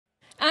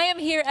I am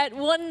here at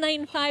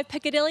 195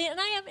 Piccadilly, and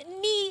I am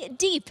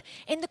knee-deep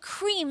in the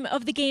cream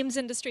of the games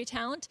industry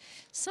talent.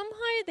 Somehow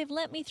they've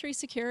let me through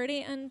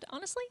security, and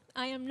honestly,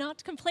 I am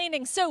not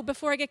complaining. So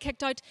before I get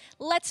kicked out,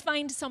 let's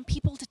find some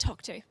people to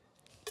talk to.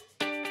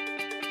 I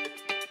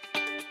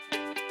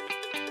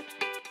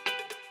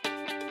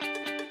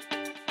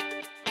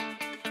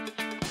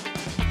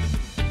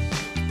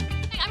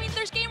mean,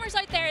 there's gamers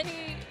out there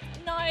who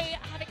now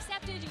have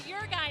accepted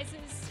your guys'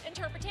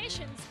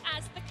 interpretations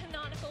as the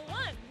canonical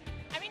one.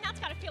 I mean, that's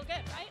got to feel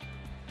good, right?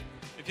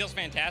 It feels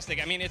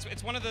fantastic. I mean,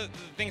 it's one of the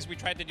things we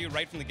tried to do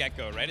right from the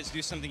get-go, right? Is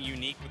do something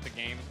unique with the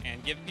game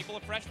and give people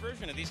a fresh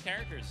version of these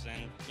characters,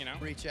 and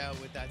reach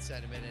out with that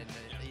sentiment, and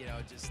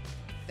just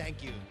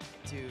thank you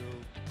to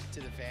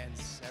the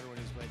fans, everyone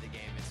who's played the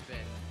game.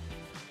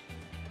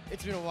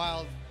 It's been a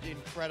wild,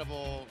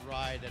 incredible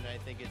ride, and I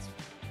think it's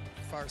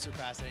far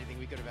surpassed anything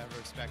we could have ever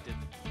expected.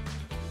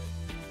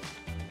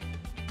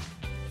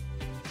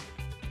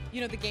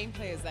 The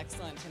gameplay is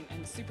excellent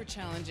and super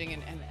challenging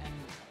and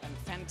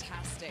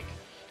fantastic,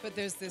 but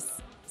there's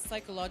this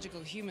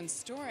psychological human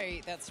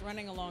story that's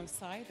running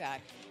alongside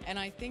that, and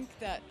I think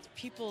that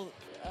people,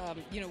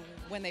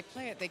 when they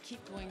play it, they keep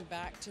going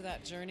back to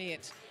that journey.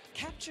 It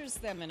captures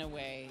them in a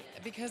way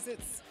because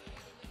it's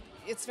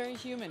very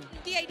human.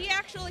 The idea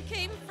actually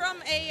came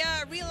from a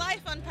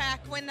real-life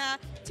unpack when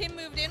Tim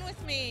moved in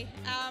with me.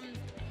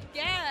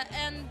 Yeah,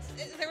 and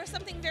there was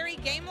something very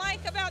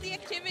game-like about the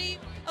activity.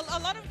 A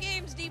lot of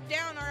games deep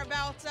down are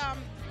about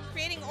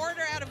creating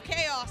order out of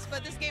chaos,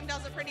 but this game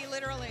does it pretty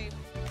literally.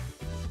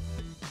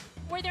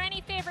 Were there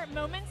any favorite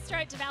moments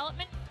throughout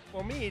development?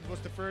 For me, it was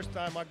the first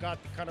time I got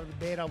kind of the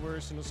beta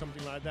version or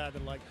something like that,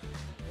 and like,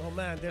 oh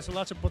man, there's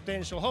lots of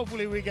potential.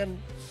 Hopefully we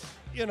can,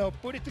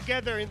 put it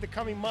together in the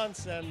coming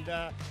months, and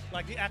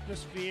like the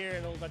atmosphere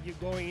and all that, you're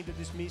going into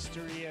this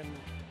mystery and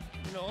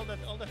all that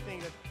thing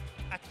that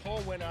at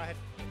home when I had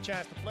a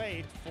chance to play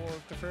it for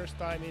the first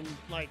time in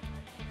like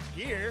a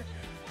year.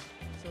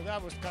 So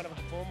that was kind of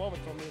a full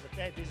moment for me that,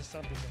 hey, this is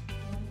something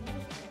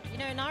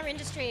that... in our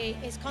industry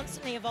is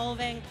constantly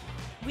evolving.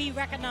 We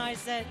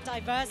recognize that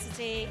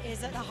diversity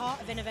is at the heart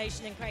of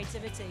innovation and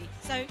creativity.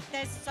 So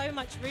there's so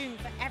much room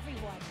for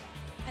everyone.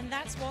 And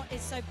that's what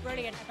is so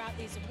brilliant about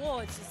these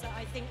awards, is that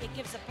I think it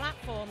gives a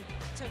platform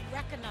to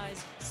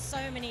recognize so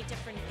many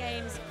different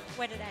games,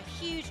 whether they're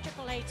huge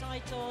AAA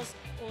titles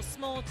or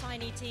small,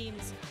 tiny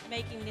teams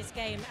making this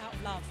game out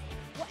of love.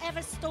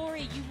 Whatever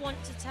story you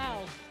want to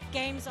tell,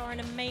 games are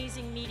an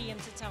amazing medium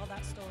to tell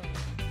that story.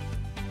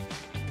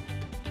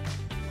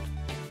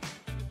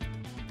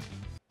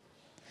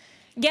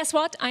 Guess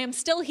what? I am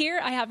still here.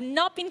 I have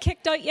not been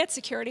kicked out yet.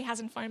 Security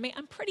hasn't found me.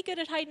 I'm pretty good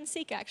at hide and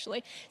seek,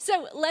 actually.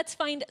 So let's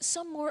find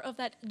some more of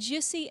that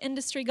juicy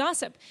industry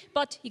gossip.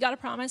 But you gotta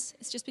promise,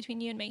 it's just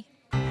between you and me.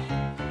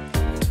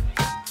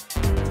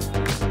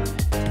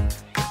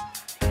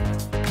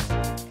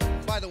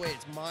 By the way,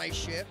 it's my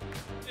ship.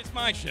 It's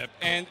my ship,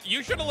 and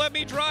you should have let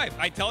me drive.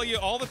 I tell you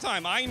all the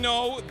time, I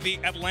know the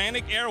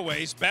Atlantic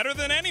Airways better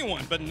than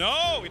anyone, but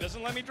no, he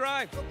doesn't let me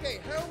drive. Okay,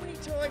 how many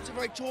times have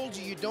I told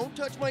you don't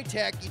touch my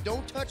tech, you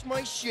don't touch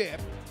my ship?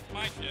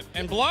 My ship.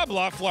 And blah,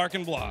 blah, flark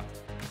and blah.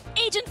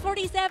 Agent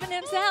 47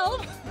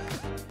 himself.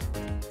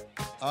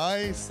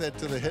 I said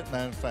to the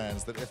Hitman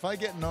fans that if I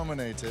get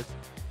nominated,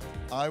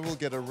 I will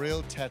get a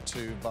real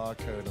tattoo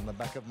barcode on the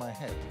back of my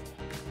head.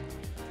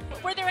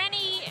 Were there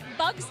any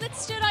bugs that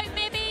stood out,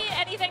 maybe?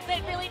 Anything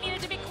that really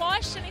needed to be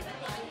quashed? Anything?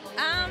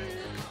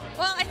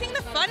 Well, I think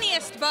the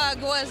funniest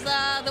bug was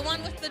the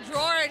one with the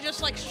drawer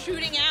just like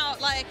shooting out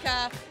like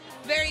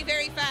very,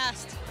 very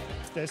fast.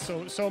 There's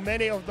so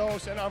many of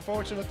those and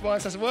unfortunate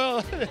ones as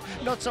well.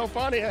 Not so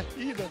funny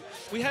either.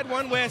 We had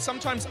one where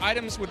sometimes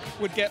items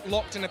would get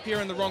locked and appear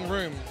in the wrong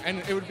room, and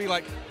it would be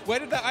like, where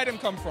did that item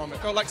come from? It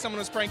felt like someone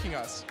was pranking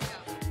us.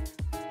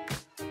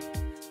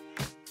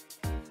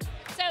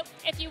 So,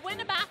 if you win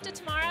a BAFTA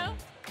tomorrow,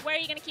 where are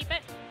you going to keep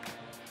it?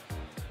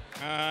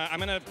 I'm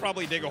gonna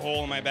probably dig a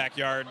hole in my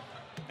backyard,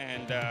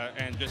 and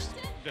just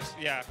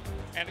yeah.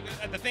 And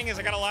the thing is,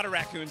 I got a lot of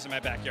raccoons in my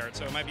backyard,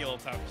 so it might be a little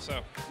tough.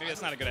 So maybe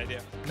that's not a good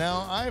idea.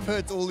 Now, I've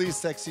heard all these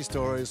sexy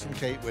stories from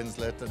Kate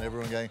Winslet and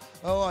everyone going,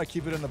 oh, I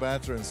keep it in the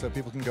bathroom so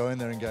people can go in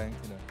there and going,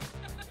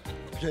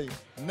 okay,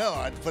 no,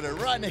 I'd put it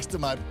right next to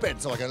my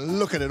bed so I can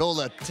look at it all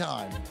the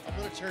time. I'm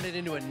gonna turn it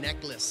into a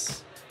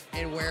necklace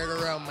and wear it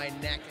around my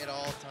neck at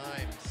all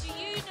times. Do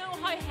you know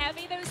how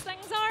heavy those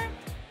things are?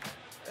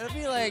 It'll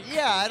be like,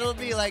 yeah, it'll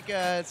be like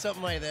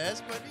something like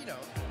this, but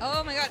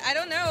Oh my God, I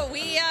don't know.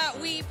 We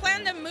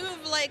plan to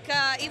move like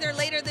either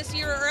later this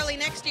year or early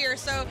next year,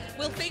 so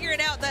we'll figure it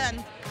out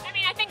then. I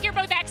mean, I think you're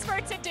both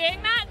experts at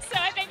doing that, so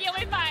I think you'll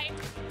be fine.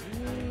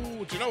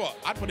 Ooh, do you know what?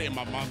 I'd put it in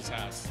my mom's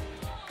house.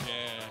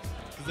 Yeah.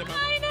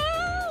 I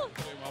know!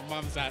 Put it in my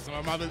mom's house.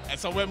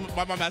 So when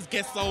my mom has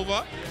guests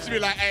over, she'll be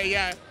like, hey,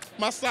 yeah,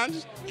 my son,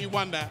 he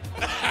won that.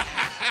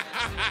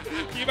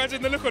 Can you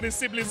imagine the look on his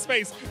sibling's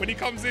face when he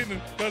comes in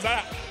and goes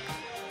like that?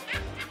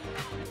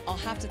 I'll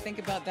have to think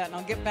about that and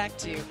I'll get back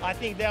to you. I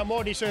think there are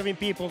more deserving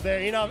people there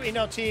in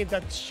our team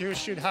that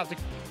should have the,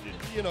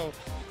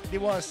 the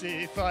ones,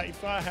 if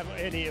I have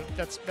any,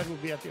 that will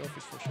be at the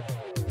office for sure.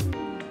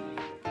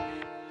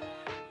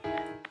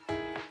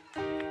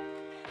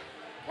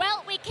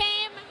 Well, we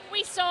came,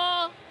 we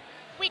saw,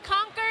 we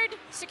conquered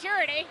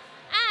security,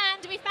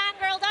 and we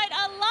fangirled out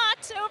a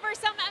lot over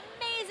some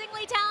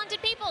amazingly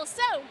talented people.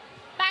 So,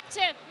 back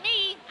to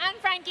me and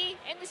Frankie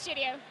in the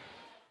studio.